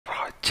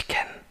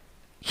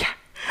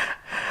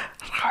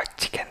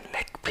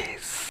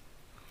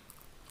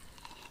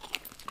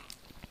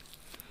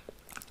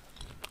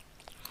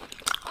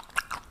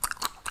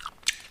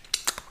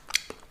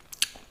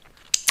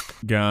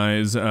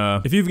Guys,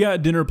 if you've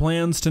got dinner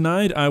plans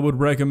tonight, I would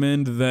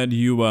recommend that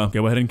you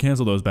go ahead and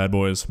cancel those bad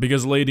boys.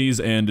 Because ladies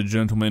and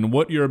gentlemen,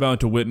 what you're about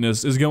to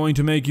witness is going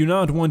to make you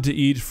not want to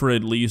eat for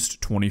at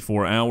least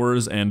 24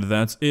 hours, and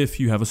that's if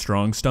you have a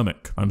strong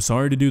stomach. I'm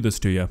sorry to do this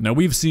to you. Now,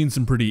 we've seen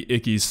some pretty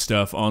icky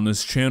stuff on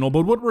this channel,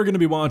 but what we're going to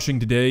be watching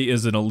today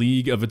is in a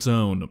league of its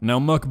own. Now,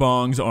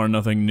 mukbangs are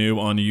nothing new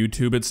on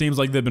YouTube. It seems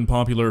like they've been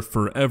popular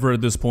forever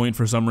at this point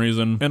for some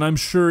reason, and I'm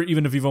sure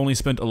even if you've only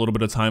spent a little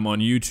bit of time on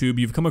YouTube,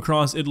 you've come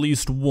across at least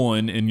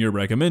one in your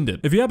recommended.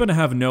 If you happen to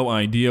have no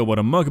idea what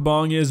a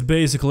mukbang is,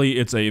 basically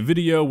it's a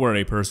video where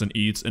a person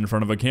eats in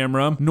front of a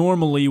camera,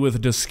 normally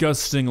with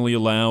disgustingly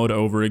loud,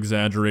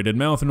 over-exaggerated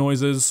mouth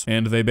noises,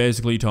 and they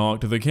basically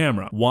talk to the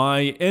camera.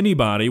 Why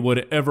anybody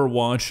would ever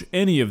watch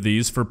any of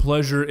these for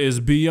pleasure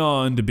is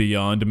beyond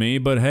me,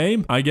 but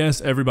hey, I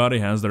guess everybody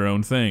has their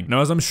own thing.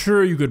 Now, as I'm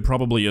sure you could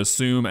probably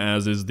assume,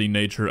 as is the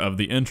nature of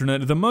the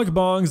internet, the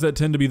mukbangs that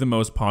tend to be the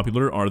most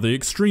popular are the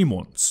extreme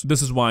ones.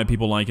 This is why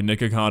people like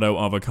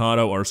Nikocado Avocado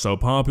are so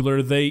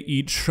popular. They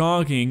eat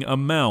shocking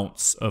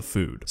amounts of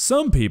food.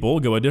 Some people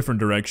go a different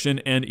direction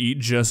and eat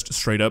just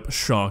straight up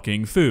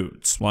shocking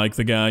foods, like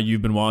the guy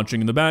you've been watching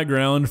in the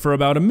background for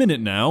about a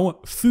minute now,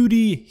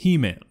 Foodie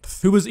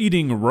He-Manth, who was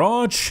eating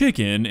raw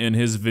chicken in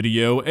his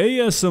video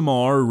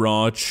ASMR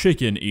Raw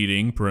Chicken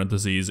Eating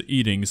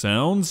 (eating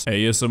sounds)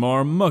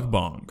 ASMR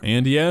Mukbang.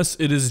 And yes,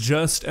 it is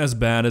just as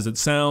bad as it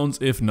sounds,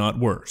 if not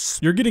worse.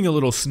 You're getting a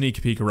little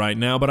sneak peek right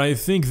now, but I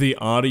think the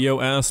audio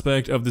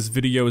aspect of this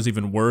video is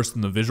even worse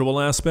than the visual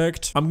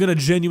aspect. I'm gonna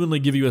genuinely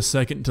give you a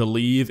second to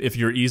leave if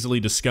you're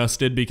easily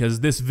disgusted, because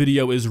this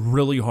video is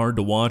really hard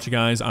to watch,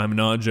 guys. I'm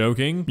not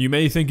joking. You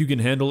may think you can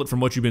handle it from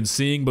what you've been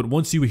seeing, but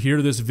once you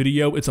hear this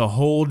video, it's a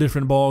whole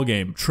different ball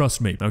game. Trust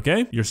me,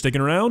 okay? You're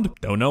sticking around?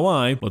 Don't know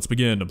why. Let's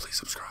begin. Please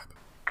subscribe.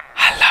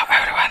 Hello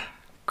everyone.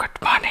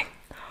 Good morning.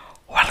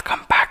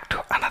 Welcome back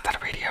to another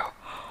video.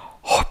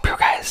 Hope you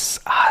guys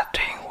are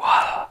doing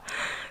well.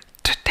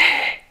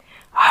 Today,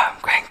 I'm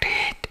going to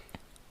eat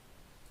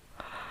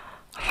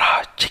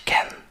raw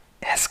chicken.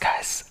 Yes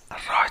guys,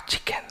 raw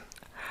chicken.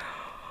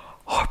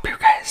 Hope you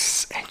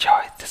guys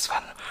enjoy this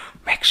one.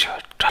 Make sure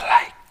to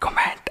like,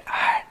 comment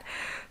and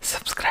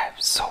subscribe.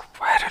 So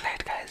very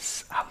late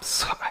guys, I'm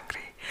so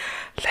hungry.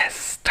 Let's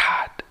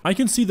start. I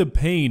can see the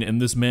pain in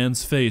this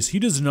man's face. He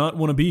does not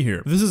want to be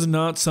here. This is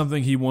not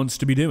something he wants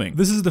to be doing.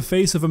 This is the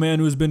face of a man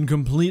who has been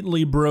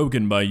completely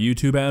broken by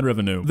YouTube ad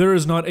revenue. There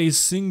is not a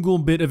single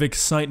bit of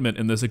excitement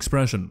in this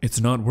expression. It's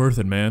not worth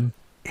it, man.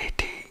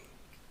 Eating.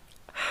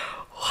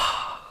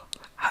 Wow,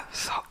 I'm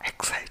so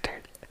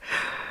excited.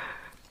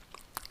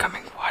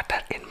 Coming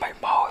water in my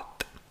mouth.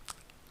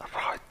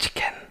 Raw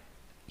chicken.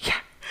 Yeah.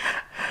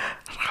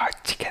 Raw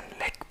chicken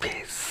leg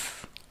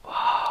piece.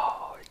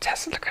 Wow,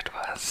 just look at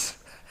this.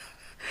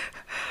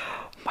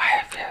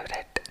 My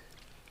favorite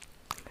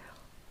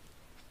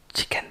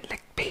chicken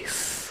leg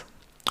piece.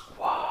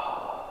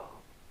 Wow.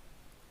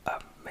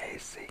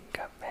 Amazing.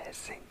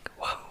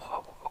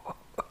 Wow.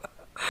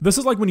 This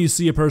is like when you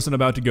see a person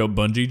about to go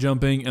bungee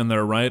jumping and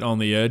they're right on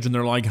the edge and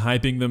they're like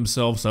hyping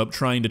themselves up,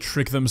 trying to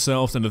trick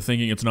themselves into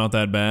thinking it's not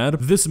that bad.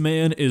 This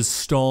man is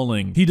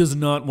stalling. He does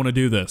not want to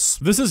do this.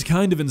 This is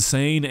kind of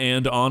insane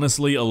and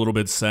honestly a little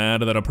bit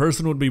sad that a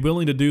person would be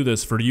willing to do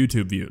this for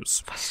YouTube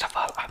views. First of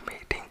all, I'm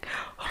eating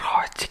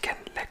raw chicken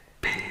leg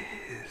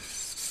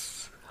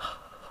piece.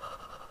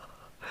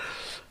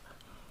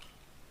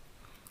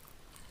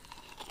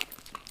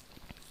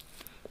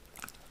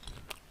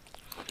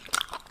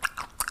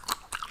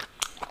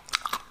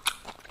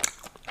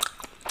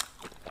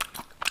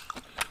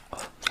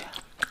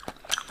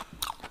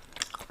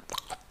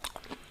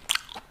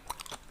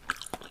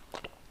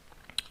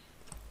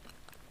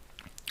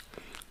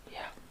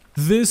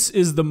 This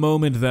is the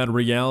moment that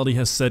reality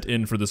has set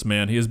in for this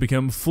man. He has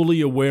become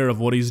fully aware of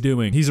what he's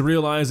doing. He's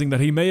realizing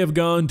that he may have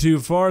gone too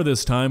far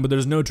this time, but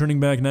there's no turning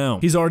back now.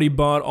 He's already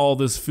bought all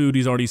this food.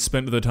 He's already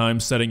spent the time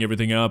setting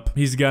everything up.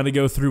 He's got to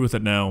go through with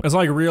it now. It's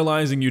like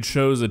realizing you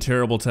chose a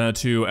terrible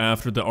tattoo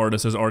after the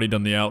artist has already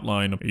done the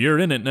outline. You're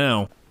in it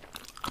now.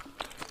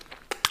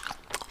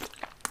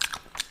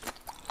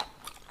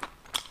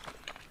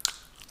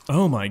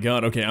 Oh my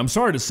god, okay, I'm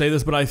sorry to say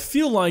this, but I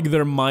feel like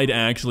there might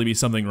actually be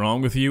something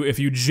wrong with you if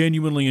you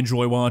genuinely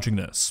enjoy watching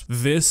this.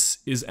 This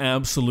is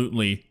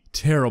absolutely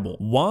terrible.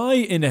 Why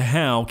and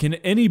how can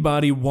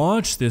anybody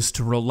watch this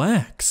to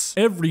relax?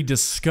 Every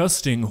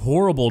disgusting,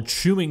 horrible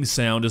chewing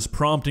sound is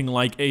prompting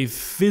like a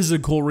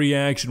physical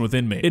reaction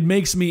within me. It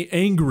makes me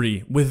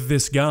angry with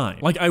this guy.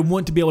 Like I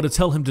want to be able to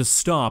tell him to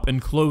stop and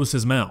close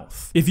his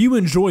mouth. If you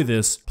enjoy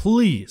this,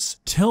 please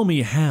tell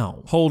me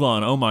how. Hold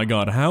on, oh my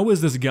god, how is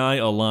this guy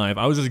alive?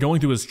 I was just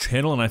going through his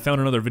channel and I found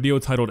another video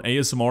titled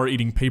ASMR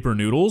Eating Paper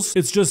Noodles.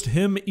 It's just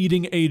him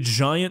eating a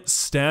giant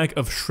stack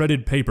of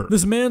shredded paper.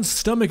 This man's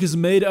stomach is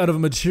made out of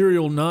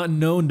material not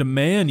known to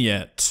man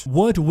yet.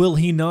 What will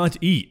he not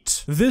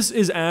eat? This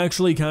is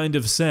actually kind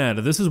of sad.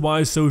 This is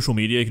why social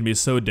media can be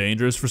so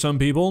dangerous for some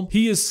people.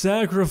 He is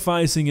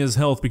sacrificing his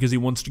health because he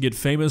wants to get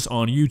famous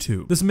on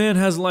YouTube. This man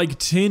has like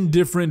 10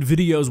 different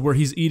videos where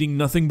he's eating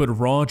nothing but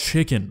raw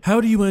chicken.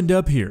 How do you end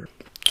up here?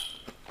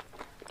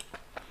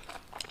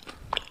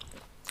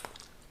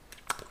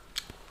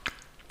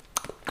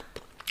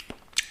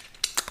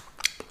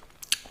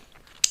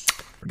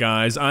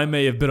 Guys, I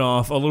may have bit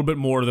off a little bit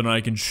more than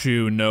I can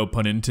chew, no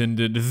pun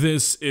intended.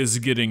 This is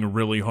getting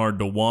really hard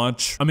to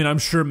watch. I mean, I'm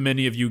sure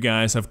many of you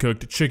guys have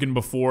cooked chicken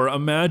before.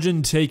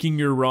 Imagine taking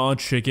your raw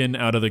chicken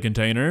out of the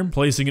container,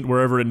 placing it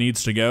wherever it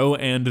needs to go,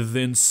 and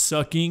then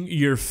sucking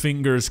your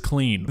fingers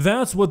clean.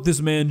 That's what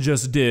this man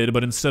just did,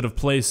 but instead of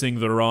placing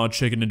the raw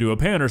chicken into a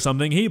pan or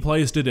something, he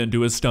placed it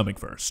into his stomach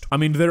first. I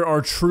mean, there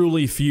are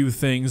truly few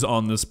things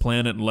on this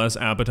planet less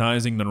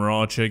appetizing than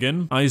raw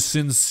chicken. I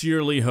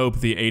sincerely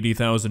hope the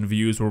 80,000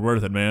 views were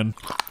worth it, man.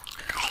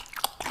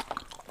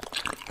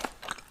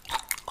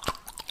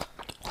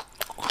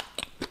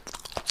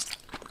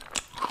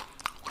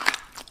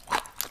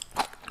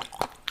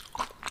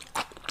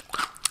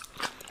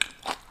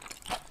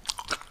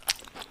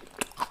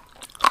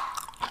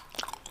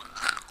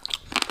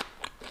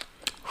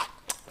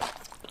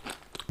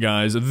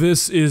 Guys,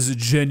 this is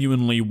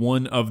genuinely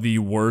one of the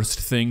worst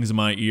things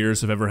my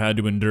ears have ever had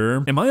to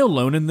endure. Am I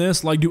alone in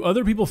this? Like, do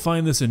other people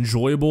find this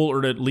enjoyable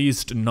or at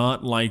least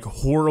not, like,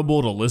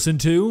 horrible to listen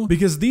to?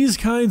 Because these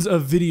kinds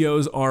of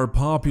videos are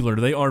popular.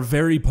 They are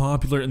very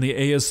popular in the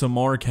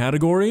ASMR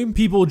category.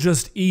 People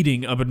just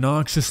eating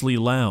obnoxiously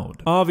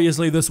loud.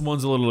 Obviously, this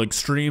one's a little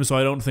extreme, so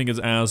I don't think it's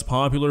as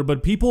popular,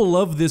 but people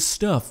love this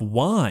stuff.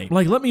 Why?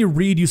 Like, let me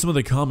read you some of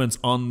the comments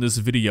on this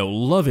video.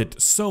 Love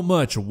it so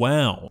much.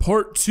 Wow.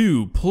 Part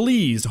 2.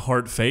 Please,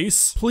 heart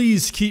face.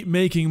 Please keep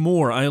making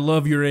more. I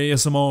love your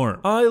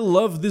ASMR. I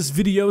love this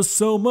video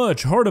so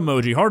much. Heart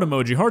emoji, heart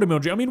emoji, heart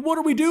emoji. I mean, what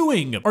are we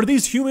doing? Are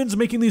these humans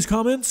making these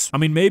comments? I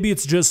mean, maybe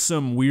it's just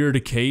some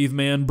weird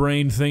caveman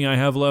brain thing I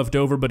have left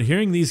over, but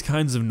hearing these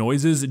kinds of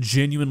noises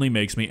genuinely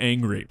makes me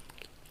angry.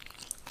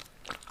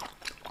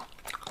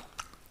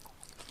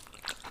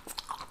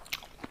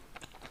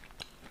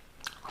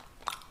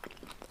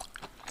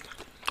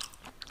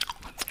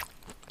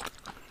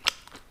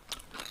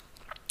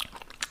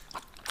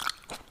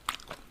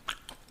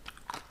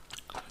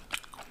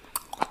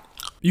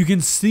 You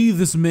can see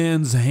this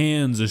man's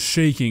hands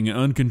shaking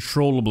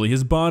uncontrollably.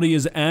 His body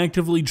is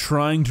actively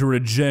trying to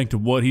reject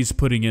what he's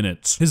putting in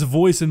it. His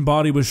voice and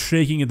body was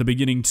shaking at the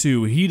beginning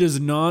too. He does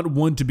not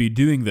want to be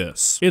doing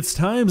this. It's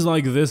times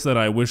like this that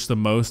I wish the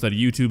most that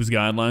YouTube's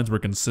guidelines were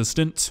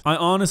consistent. I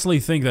honestly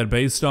think that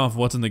based off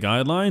what's in the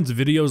guidelines,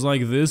 videos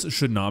like this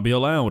should not be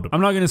allowed.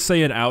 I'm not going to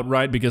say it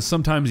outright because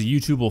sometimes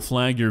YouTube will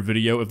flag your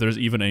video if there's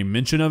even a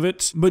mention of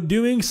it, but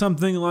doing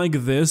something like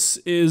this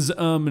is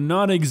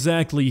not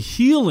exactly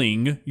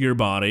healing your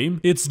body,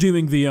 it's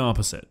doing the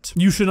opposite.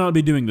 You should not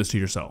be doing this to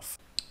yourself.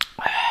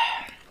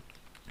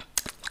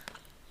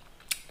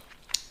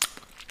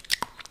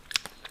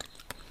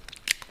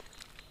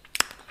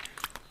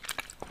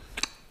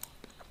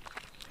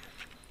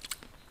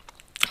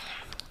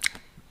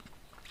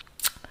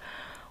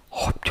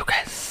 Hope you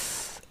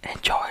guys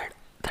enjoyed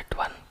that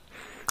one.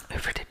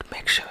 If you did,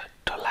 make sure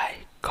to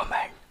like,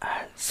 comment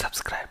and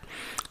subscribe.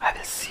 I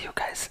will see you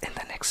guys in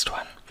the next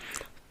one.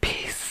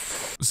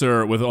 Peace.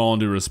 Sir, with all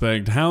due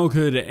respect, how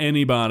could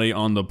anybody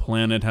on the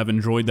planet have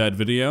enjoyed that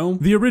video?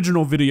 The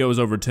original video is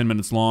over 10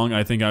 minutes long.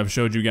 I think I've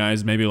showed you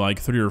guys maybe like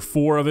 3 or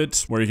 4 of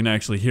it, where you can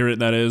actually hear it,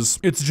 that is.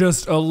 It's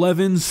just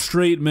 11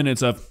 straight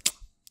minutes of...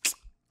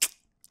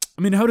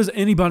 I mean, how does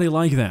anybody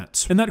like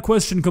that? And that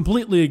question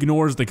completely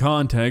ignores the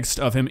context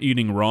of him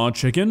eating raw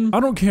chicken.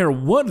 I don't care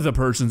what the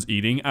person's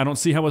eating. I don't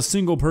see how a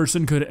single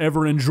person could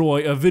ever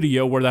enjoy a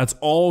video where that's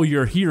all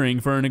you're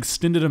hearing for an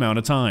extended amount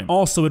of time.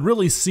 Also, it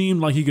really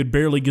seemed like he could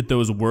barely get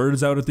those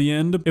words out at the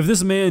end. If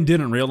this man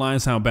didn't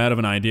realize how bad of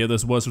an idea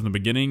this was from the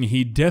beginning,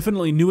 he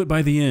definitely knew it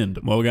by the end.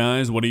 Well,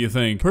 guys, what do you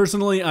think?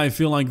 Personally, I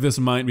feel like this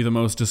might be the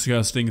most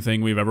disgusting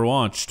thing we've ever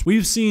watched.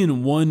 We've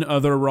seen one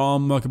other raw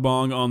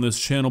mukbang on this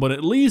channel, but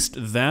at least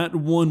that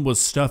one was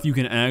stuff you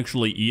can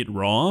actually eat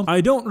raw.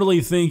 I don't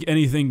really think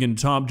anything can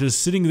top just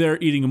sitting there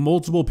eating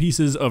multiple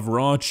pieces of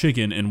raw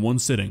chicken in one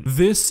sitting.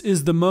 This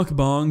is the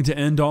mukbang to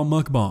end all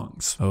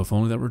mukbangs. Oh, if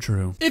only that were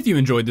true. If you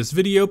enjoyed this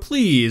video,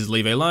 please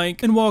leave a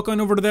like and walk on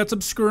over to that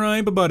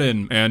subscribe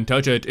button and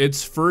touch it.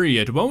 It's free.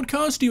 It won't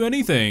cost you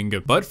anything.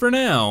 But for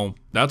now,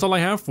 that's all I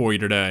have for you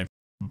today.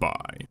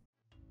 Bye.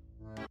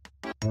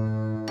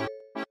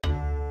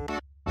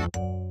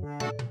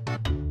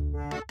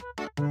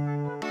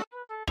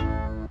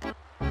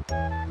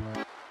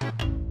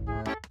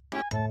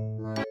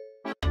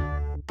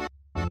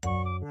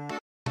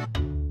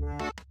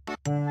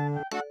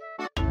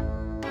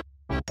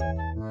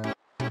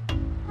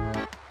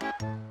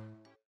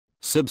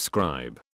 Subscribe.